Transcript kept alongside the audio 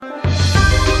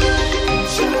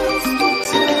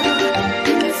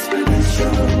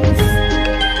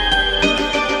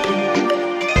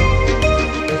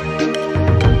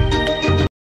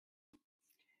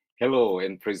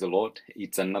praise the Lord.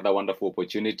 It's another wonderful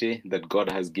opportunity that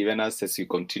God has given us as we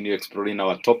continue exploring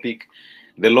our topic,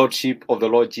 the Lordship of the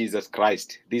Lord Jesus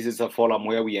Christ. This is a forum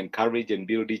where we encourage and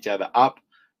build each other up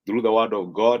through the Word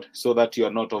of God so that you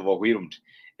are not overwhelmed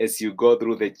as you go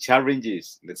through the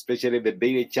challenges, especially the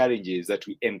daily challenges that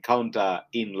we encounter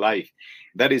in life.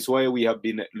 That is why we have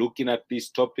been looking at this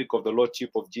topic of the Lordship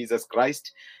of Jesus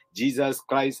Christ. Jesus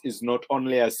Christ is not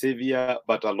only a Savior,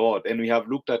 but a Lord. And we have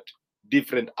looked at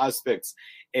different aspects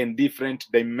and different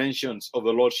dimensions of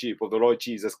the Lordship of the Lord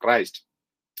Jesus Christ.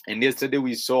 And yesterday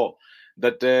we saw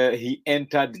that he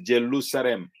entered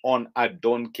Jerusalem on a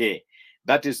donkey.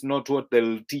 That is not what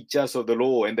the teachers of the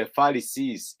law and the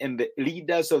Pharisees and the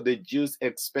leaders of the Jews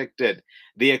expected.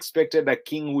 They expected a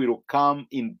king who will come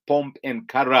in pomp and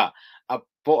terror,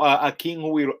 a king who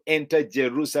will enter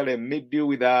Jerusalem, maybe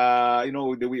with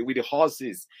with the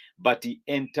horses, but he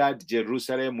entered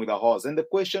Jerusalem with a horse. And the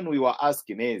question we were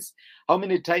asking is, how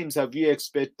many times have you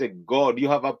expected God? You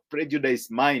have a prejudiced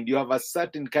mind. You have a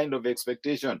certain kind of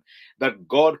expectation that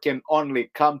God can only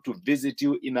come to visit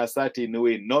you in a certain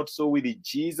way. Not so with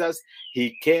Jesus.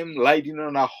 He came riding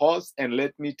on a horse, and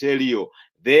let me tell you,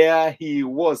 there he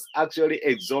was actually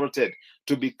exalted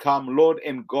to become Lord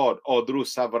and God, or through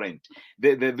suffering.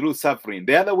 Through suffering.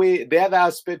 The other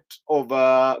aspect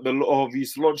of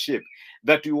his lordship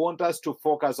that we want us to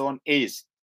focus on is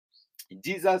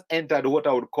Jesus entered what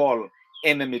I would call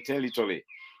enemy territory.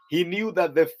 He knew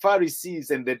that the Pharisees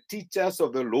and the teachers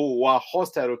of the law were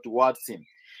hostile towards him.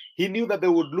 He knew that they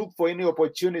would look for any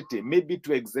opportunity, maybe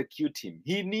to execute him.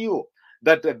 He knew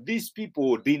that these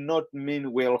people did not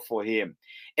mean well for him.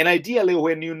 And ideally,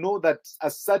 when you know that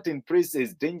a certain place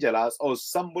is dangerous or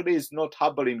somebody is not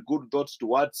harboring good thoughts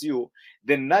towards you,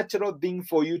 the natural thing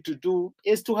for you to do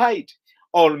is to hide,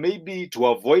 or maybe to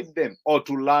avoid them, or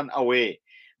to run away.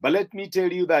 But let me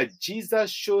tell you that Jesus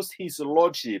shows his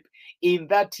lordship in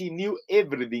that he knew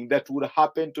everything that would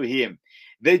happen to him.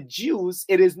 The Jews,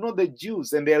 it is not the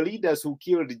Jews and their leaders who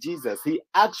killed Jesus. He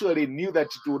actually knew that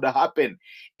it would happen.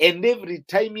 And every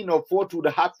timing of what would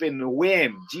happen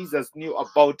when Jesus knew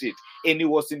about it, and he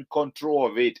was in control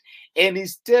of it. And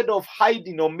instead of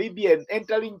hiding, or maybe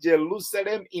entering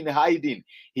Jerusalem in hiding,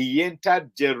 he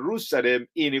entered Jerusalem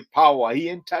in power. He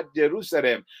entered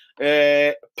Jerusalem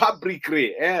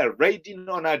publicly, riding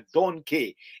on a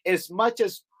donkey. As much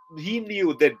as he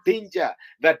knew the danger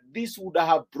that this would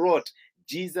have brought,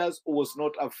 Jesus was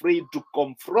not afraid to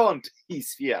confront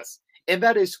his fears. And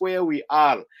that is where we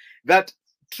are. That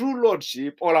true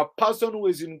lordship, or a person who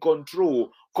is in control,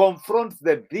 confronts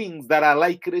the things that are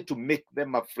likely to make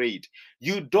them afraid.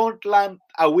 You don't run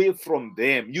away from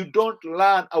them. You don't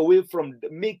run away from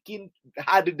making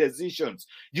hard decisions.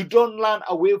 You don't run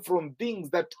away from things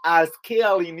that are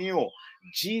scaring you.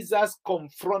 Jesus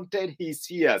confronted his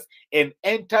fears and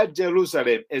entered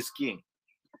Jerusalem as king.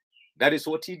 That is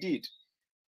what he did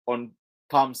on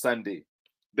Palm Sunday,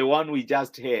 the one we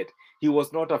just heard. He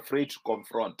was not afraid to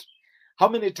confront. How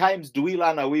many times do we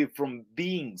run away from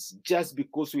things just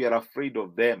because we are afraid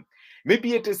of them?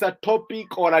 Maybe it is a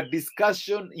topic or a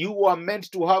discussion you are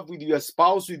meant to have with your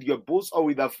spouse, with your boss, or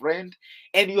with a friend,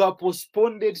 and you have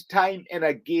postponed it time and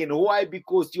again. Why?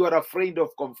 Because you are afraid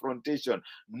of confrontation.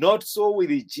 Not so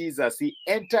with Jesus. He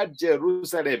entered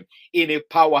Jerusalem in a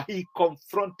power. He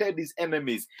confronted his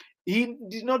enemies. He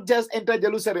did not just enter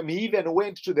Jerusalem, he even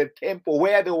went to the temple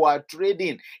where they were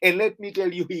trading. And let me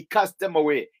tell you, he cast them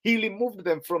away. He removed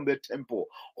them from the temple.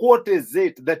 What is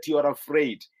it that you are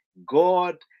afraid?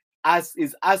 God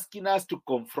is asking us to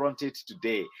confront it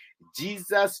today.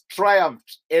 Jesus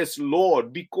triumphed as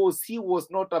Lord because he was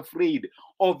not afraid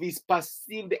of his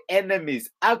perceived enemies.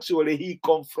 Actually, he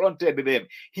confronted them.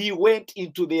 He went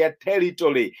into their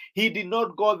territory. He did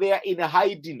not go there in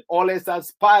hiding or as a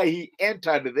spy. He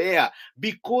entered there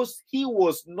because he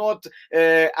was not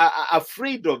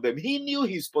afraid of them. He knew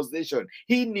his position.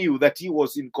 He knew that he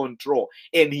was in control.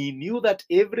 And he knew that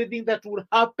everything that would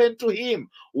happen to him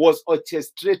was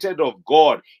orchestrated of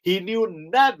God. He knew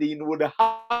nothing would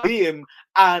happen to him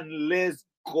unless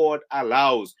God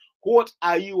allows. What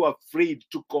are you afraid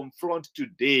to confront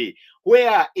today?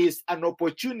 Where is an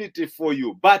opportunity for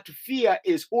you, but fear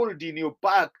is holding you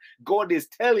back? God is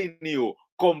telling you,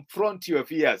 confront your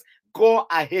fears. Go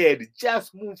ahead,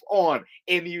 just move on,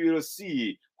 and you will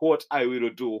see what I will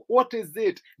do. What is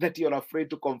it that you're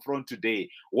afraid to confront today?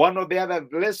 One of the other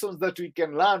lessons that we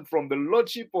can learn from the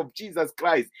Lordship of Jesus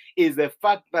Christ is the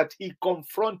fact that he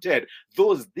confronted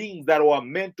those things that were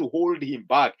meant to hold him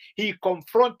back. He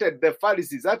confronted the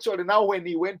Pharisees. Actually, now when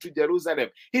he went to Jerusalem,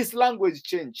 his language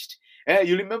changed.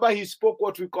 You remember he spoke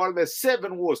what we call the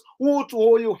 7 woes. Woe to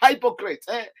all you hypocrites.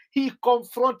 He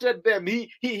confronted them.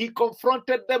 He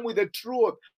confronted them with the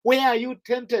truth. Where are you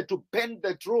tempted to bend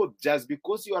the truth just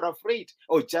because you are afraid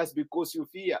or just because you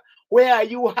fear? Where are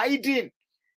you hiding?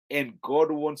 And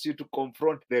God wants you to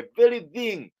confront the very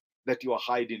thing that you are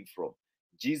hiding from.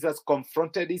 Jesus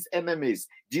confronted his enemies.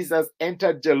 Jesus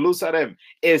entered Jerusalem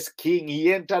as king.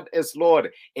 He entered as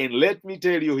Lord. And let me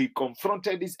tell you, he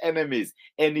confronted his enemies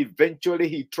and eventually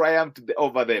he triumphed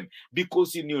over them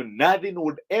because he knew nothing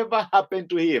would ever happen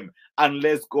to him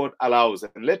unless God allows.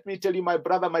 And let me tell you, my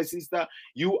brother, my sister,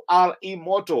 you are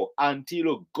immortal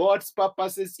until God's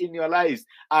purposes in your lives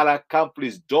are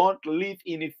accomplished. Don't live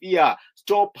in fear.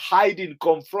 Stop hiding.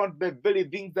 Confront the very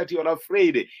things that you are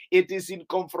afraid. It is in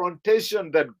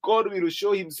confrontation that God will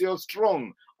show himself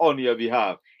strong on your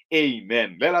behalf.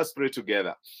 Amen. Let us pray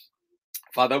together.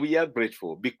 Father, we are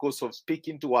grateful because of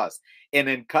speaking to us and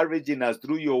encouraging us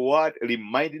through your word,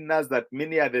 reminding us that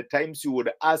many are the times you would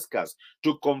ask us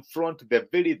to confront the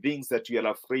very things that we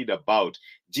are afraid about.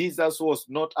 Jesus was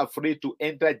not afraid to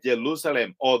enter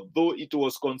Jerusalem, although it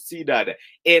was considered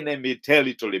enemy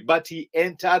territory, but he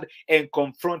entered and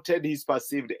confronted his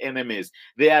perceived enemies.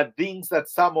 There are things that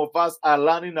some of us are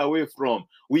running away from.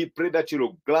 We pray that you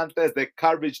will grant us the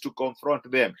courage to confront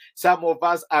them. Some of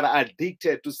us are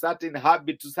addicted to certain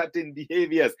habits, to certain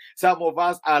behaviors. Some of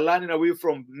us are running away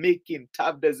from making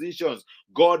tough decisions.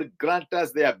 God grant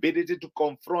us the ability to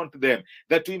confront them,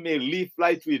 that we may live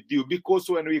life with you. Because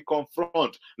when we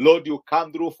confront, Lord, you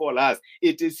come through for us.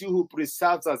 It is you who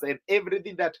preserves us, and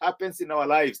everything that happens in our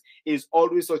lives is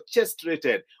always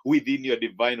orchestrated within your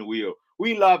divine will.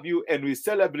 We love you and we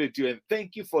celebrate you, and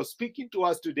thank you for speaking to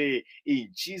us today. In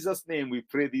Jesus' name we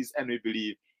pray this and we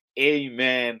believe.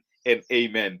 Amen and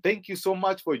amen. Thank you so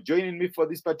much for joining me for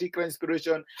this particular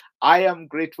inspiration. I am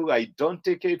grateful. I don't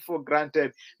take it for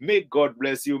granted. May God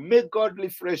bless you. May God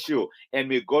refresh you. And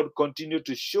may God continue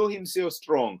to show himself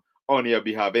strong on your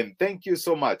behalf. And thank you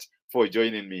so much for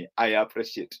joining me. I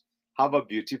appreciate it. Have a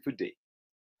beautiful day.